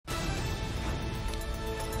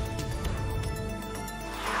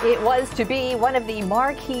It was to be one of the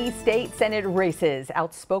marquee state Senate races.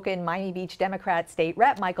 Outspoken Miami Beach Democrat State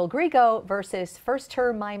Rep Michael Grieco versus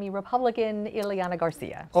first-term Miami Republican Ileana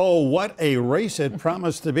Garcia. Oh, what a race it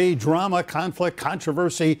promised to be. Drama, conflict,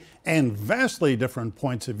 controversy, and vastly different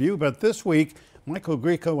points of view. But this week, Michael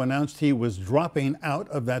Grieco announced he was dropping out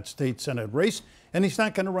of that state Senate race, and he's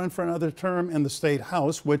not going to run for another term in the state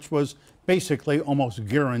House, which was basically almost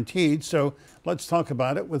guaranteed. So let's talk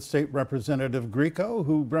about it with State Representative Grieco,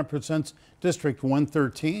 who represents District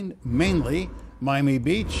 113, mainly Miami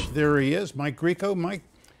Beach. There he is, Mike Grieco. Mike,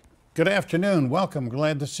 good afternoon. Welcome.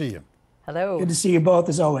 Glad to see you. Hello. Good to see you both,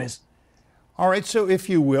 as always. All right, so if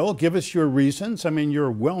you will, give us your reasons. I mean,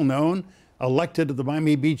 you're well-known, elected to the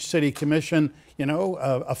Miami Beach City Commission,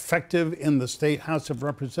 effective in the State House of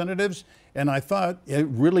Representatives, and I thought a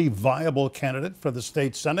really viable candidate for the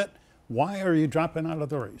state Senate. Why are you dropping out of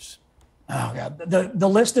the race? Oh, God. The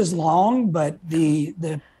list is long, but the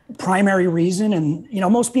primary reason, and,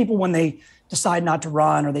 most people when they decide not to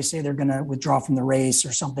run or they say they're going to withdraw from the race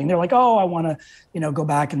or something, they're like, oh, I want to, go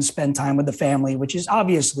back and spend time with the family, which is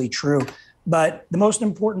obviously true. But the most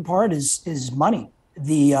important part is money.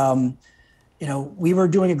 We were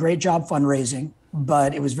doing a great job fundraising,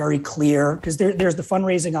 but it was very clear because there's the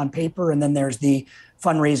fundraising on paper and then there's the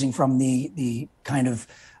fundraising from the kind of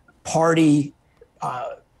party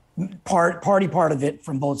part of it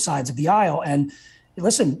from both sides of the aisle. And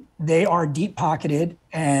listen, they are deep pocketed.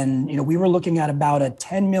 And, we were looking at about a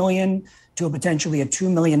 $10 million to potentially a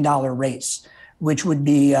 $2 million race, which would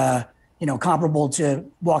be, comparable to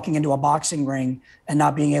walking into a boxing ring and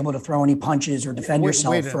not being able to throw any punches or defend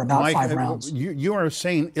yourself for about Mike, 5 rounds. You are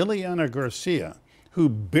saying Ileana Garcia, who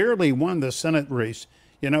barely won the Senate race,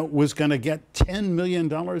 was going to get $10 million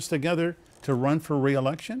together to run for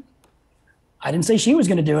re-election? I didn't say she was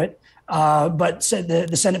going to do it, but said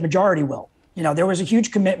the Senate majority will. There was a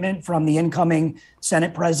huge commitment from the incoming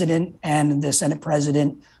Senate president and the Senate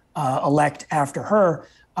president elect after her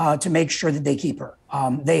to make sure that they keep her.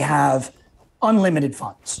 They have unlimited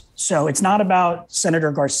funds. So it's not about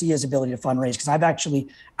Senator Garcia's ability to fundraise, because I've actually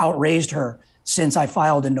outraised her since I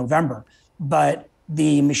filed in November. But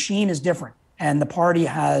the machine is different, and the party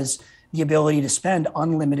has the ability to spend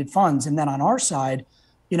unlimited funds. And then on our side,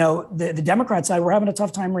 the Democrat side, we're having a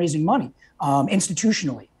tough time raising money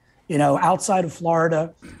institutionally. Outside of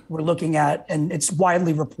Florida, we're looking at, and it's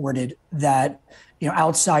widely reported that,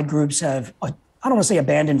 outside groups have, I don't want to say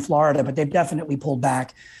abandoned Florida, but they've definitely pulled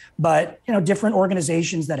back. But, different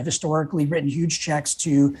organizations that have historically written huge checks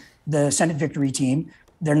to the Senate Victory Team,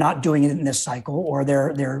 they're not doing it in this cycle, or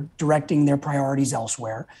they're directing their priorities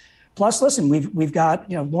elsewhere. Plus, listen, we've got,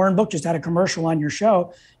 Lauren Book just had a commercial on your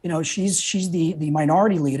show. She's the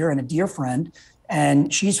minority leader and a dear friend,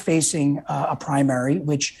 and she's facing a primary,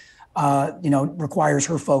 which, requires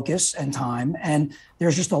her focus and time. And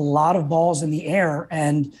there's just a lot of balls in the air,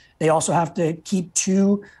 and they also have to keep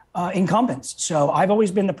 2 incumbents. So I've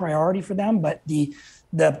always been the priority for them, but the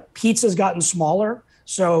pizza's gotten smaller.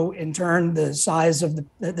 So in turn, the size of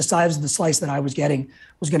the slice that I was getting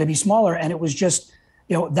was going to be smaller, and it was just,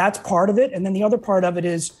 that's part of it. And then the other part of it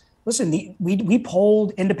is, listen, we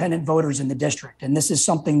polled independent voters in the district, and this is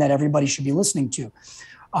something that everybody should be listening to.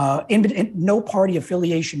 No party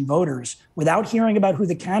affiliation voters, without hearing about who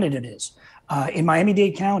the candidate is. In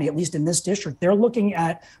Miami-Dade County, at least in this district, they're looking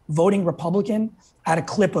at voting Republican at a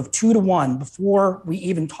clip of 2 to 1 before we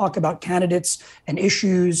even talk about candidates and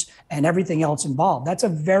issues and everything else involved. That's a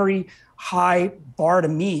very high bar to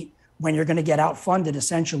meet when you're going to get outfunded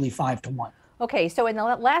essentially 5 to 1. Okay, so in the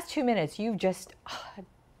last 2 minutes, you've just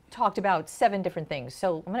talked about 7 different things.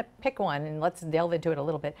 So I'm going to pick one and let's delve into it a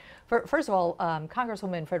little bit. First of all,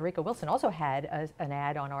 Congresswoman Frederica Wilson also had an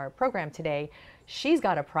ad on our program today. She's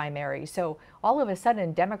got a primary. So all of a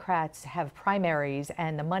sudden, Democrats have primaries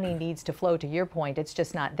and the money needs to flow. To your point, it's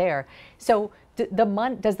just not there. So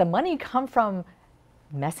does the money come from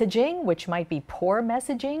messaging, which might be poor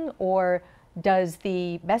messaging, or does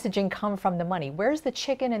the messaging come from the money? Where's the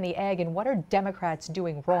chicken and the egg, and what are Democrats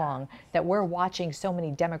doing wrong that we're watching so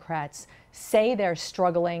many Democrats say they're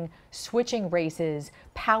struggling, switching races,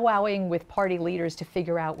 powwowing with party leaders to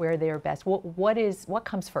figure out where they're best? What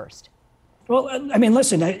comes first? Well, I mean,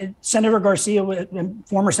 listen, Senator Garcia,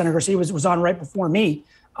 former Senator Garcia was on right before me.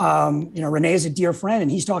 Renee is a dear friend,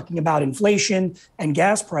 and he's talking about inflation and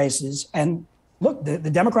gas prices. And look, the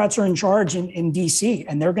Democrats are in charge in D.C.,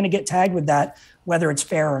 and they're going to get tagged with that, whether it's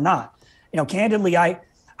fair or not. Candidly, I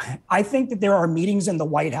I think that there are meetings in the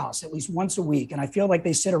White House at least once a week. And I feel like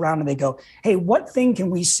they sit around and they go, hey, what thing can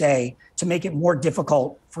we say to make it more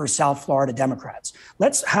difficult for South Florida Democrats?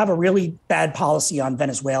 Let's have a really bad policy on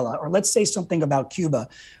Venezuela, or let's say something about Cuba,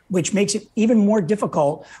 which makes it even more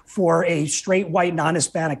difficult for a straight white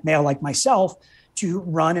non-Hispanic male like myself to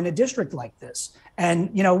run in a district like this. And,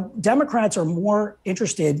 you know, Democrats are more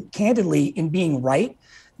interested, candidly, in being right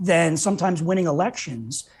than sometimes winning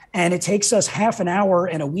elections. And it takes us half an hour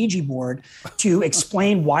and a Ouija board to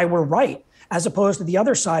explain why we're right, as opposed to the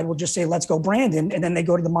other side will just say, let's go Brandon. And then they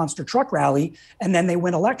go to the monster truck rally and then they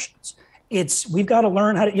win elections. We've got to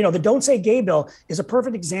learn how to, you know, the Don't Say Gay bill is a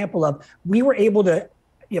perfect example of we were able to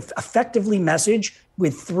effectively message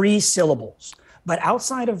with 3 syllables. But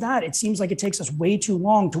outside of that, it seems like it takes us way too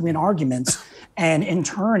long to win arguments. And in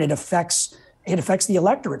turn, it affects the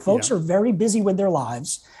electorate. Folks are very busy with their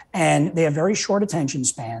lives and they have very short attention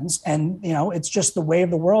spans. And, you know, it's just the way of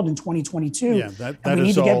the world in 2022. Yeah, that and we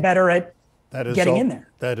need to get better at getting in there.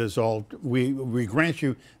 That is all. We grant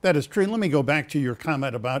you that is true. Let me go back to your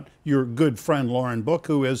comment about your good friend Lauren Book,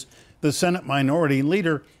 who is the Senate Minority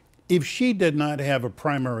Leader. If she did not have a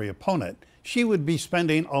primary opponent, she would be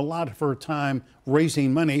spending a lot of her time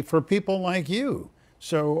raising money for people like you.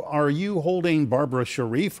 So are you holding Barbara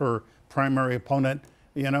Sharif, her primary opponent,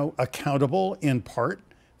 you know, accountable in part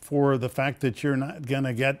for the fact that you're not going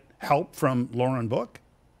to get help from Lauren Book?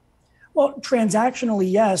 Well,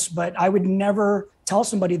 transactionally, yes, but I would never tell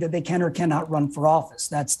somebody that they can or cannot run for office.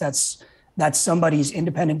 That's somebody's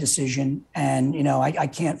independent decision. And, you know, I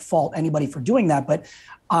can't fault anybody for doing that. But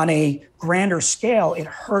on a grander scale, it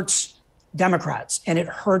hurts Democrats and it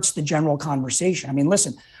hurts the general conversation. I mean,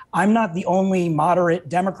 listen, I'm not the only moderate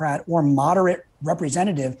Democrat or moderate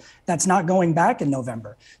representative that's not going back in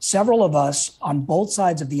November. Several of us on both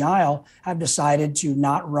sides of the aisle have decided to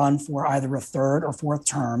not run for either a 3rd or 4th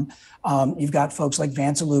term. You've got folks like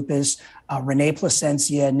Vance Lupus, Renee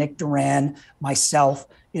Placencia, Nick Duran, myself.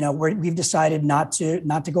 You know, we've decided not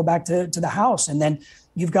to go back to the House. And then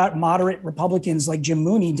you've got moderate Republicans like Jim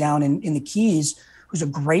Mooney down in the Keys, who's a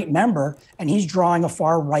great member, and he's drawing a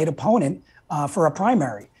far right opponent for a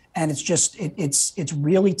primary. And it's just, it's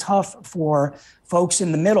really tough for folks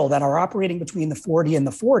in the middle that are operating between the 40 and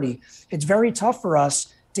the 40. It's very tough for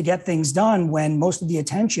us to get things done when most of the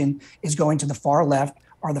attention is going to the far left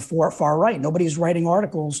or the far right. Nobody's writing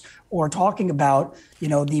articles or talking about, you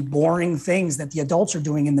know, the boring things that the adults are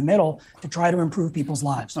doing in the middle to try to improve people's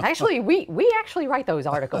lives. Actually, we actually write those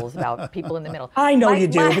articles about people in the middle. I know you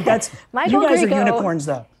do, but that's, you guys are unicorns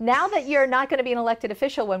though. Now that you're not going to be an elected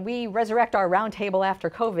official, when we resurrect our roundtable after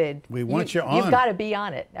COVID, we want you on. You've got to be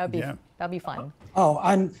on it. That'd be fun. Oh,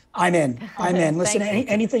 I'm in. Listen,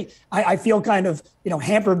 anything. I feel kind of, you know,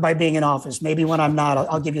 hampered by being in office. Maybe when I'm not,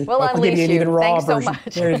 I'll give you. I'll give you an even raw version.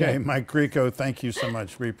 Thanks so much. Okay, Mike Grieco, thank you so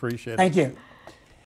much. We appreciate it. Thank you.